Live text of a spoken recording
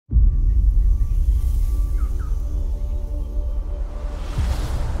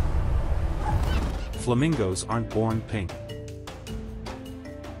Flamingos aren't born pink.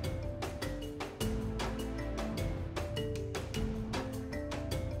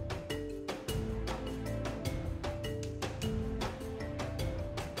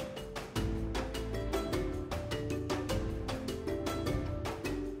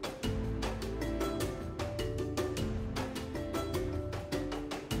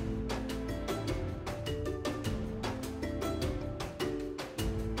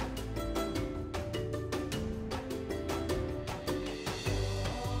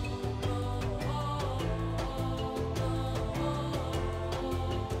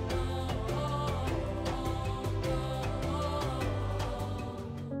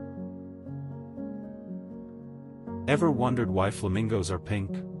 Ever wondered why flamingos are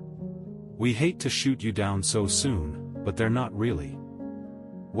pink? We hate to shoot you down so soon, but they're not really.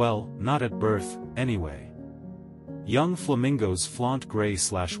 Well, not at birth, anyway. Young flamingos flaunt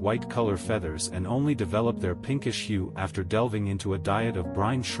gray/white color feathers and only develop their pinkish hue after delving into a diet of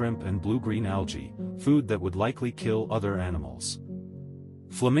brine shrimp and blue-green algae, food that would likely kill other animals.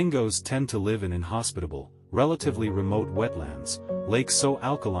 Flamingos tend to live in inhospitable, relatively remote wetlands, lakes so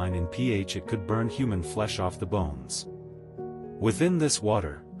alkaline in pH it could burn human flesh off the bones. Within this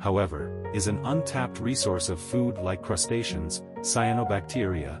water, however, is an untapped resource of food like crustaceans,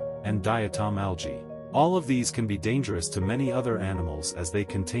 cyanobacteria, and diatom algae. All of these can be dangerous to many other animals as they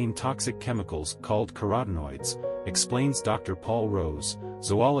contain toxic chemicals called carotenoids, explains Dr. Paul Rose,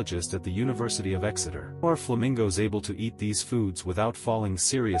 zoologist at the University of Exeter. Are flamingos able to eat these foods without falling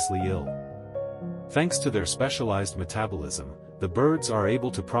seriously ill? Thanks to their specialized metabolism, the birds are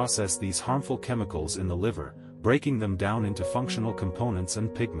able to process these harmful chemicals in the liver, breaking them down into functional components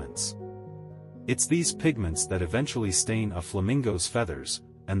and pigments. It's these pigments that eventually stain a flamingo's feathers,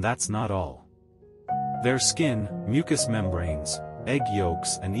 and that's not all. Their skin, mucous membranes, egg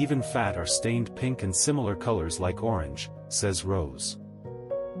yolks and even fat are stained pink and similar colors like orange, says Rose.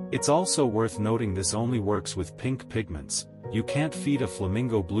 It's also worth noting this only works with pink pigments. You can't feed a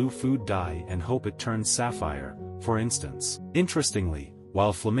flamingo blue food dye and hope it turns sapphire, for instance. Interestingly,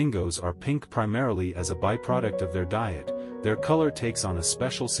 while flamingos are pink primarily as a byproduct of their diet, their color takes on a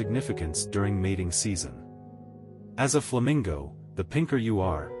special significance during mating season. As a flamingo, the pinker you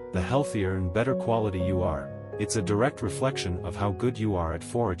are, the healthier and better quality you are. It's a direct reflection of how good you are at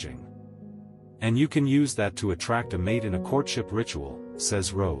foraging. And you can use that to attract a mate in a courtship ritual,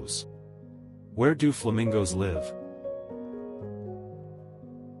 says Rose. Where do flamingos live?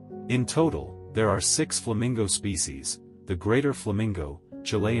 In total, there are 6 flamingo species: the greater flamingo,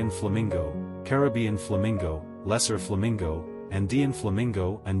 Chilean flamingo, Caribbean flamingo, lesser flamingo, Andean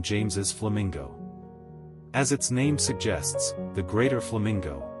flamingo and James's flamingo. As its name suggests, the greater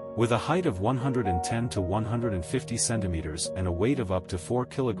flamingo, with a height of 110 to 150 centimeters and a weight of up to 4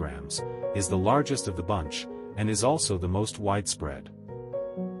 kilograms, is the largest of the bunch, and is also the most widespread.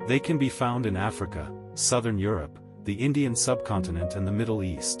 They can be found in Africa, southern Europe, the Indian subcontinent and the Middle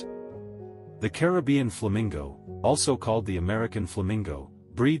East. The Caribbean flamingo, also called the American flamingo,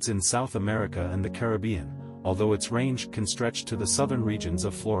 breeds in South America and the Caribbean, although its range can stretch to the southern regions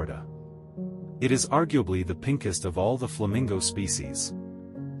of Florida. It is arguably the pinkest of all the flamingo species.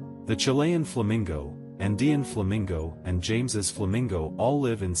 The Chilean flamingo, Andean flamingo and James's flamingo all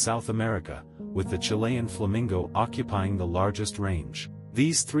live in South America, with the Chilean flamingo occupying the largest range.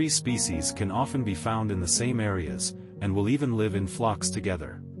 These 3 species can often be found in the same areas, and will even live in flocks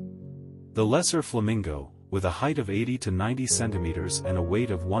together. The lesser flamingo, with a height of 80 to 90 centimeters and a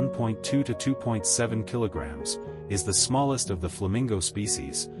weight of 1.2 to 2.7 kilograms, is the smallest of the flamingo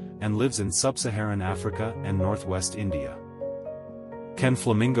species, and lives in sub-Saharan Africa and northwest India. Can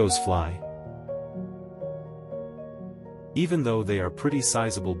flamingos fly? Even though they are pretty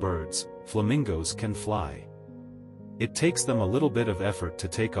sizable birds, flamingos can fly. It takes them a little bit of effort to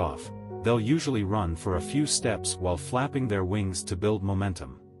take off. They'll usually run for a few steps while flapping their wings to build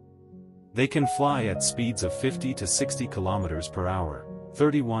momentum. They can fly at speeds of 50 to 60 kilometers per hour,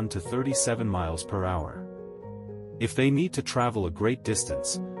 31 to 37 miles per hour. If they need to travel a great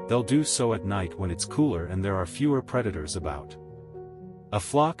distance, they'll do so at night when it's cooler and there are fewer predators about. A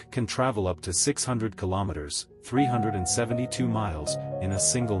flock can travel up to 600 kilometers, 372 miles, in a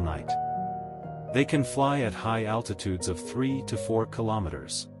single night. They can fly at high altitudes of 3 to 4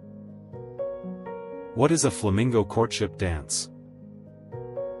 kilometers. What is a flamingo courtship dance?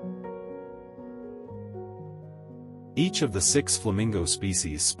 Each of the 6 flamingo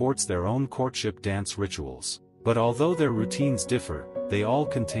species sports their own courtship dance rituals, but although their routines differ, they all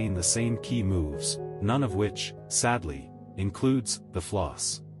contain the same key moves, none of which, sadly, includes the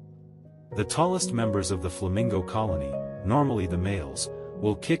floss. The tallest members of the flamingo colony, normally the males,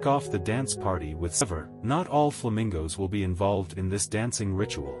 will kick off the dance party with However, not all flamingos will be involved in this dancing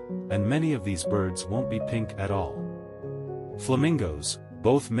ritual, and many of these birds won't be pink at all. Flamingos,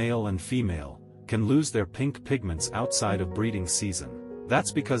 both male and female, can lose their pink pigments outside of breeding season.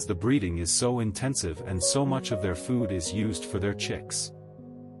 That's because the breeding is so intensive and so much of their food is used for their chicks.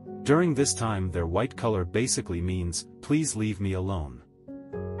 During this time their white color basically means, please leave me alone.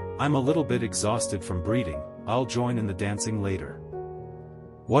 I'm a little bit exhausted from breeding, I'll join in the dancing later.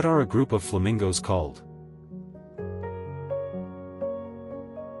 What are a group of flamingos called?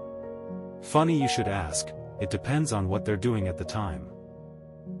 Funny you should ask, it depends on what they're doing at the time.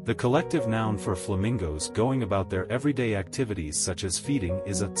 The collective noun for flamingos going about their everyday activities such as feeding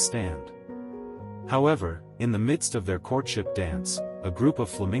is a stand. However, in the midst of their courtship dance, a group of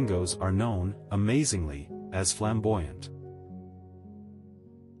flamingos are known, amazingly, as flamboyant.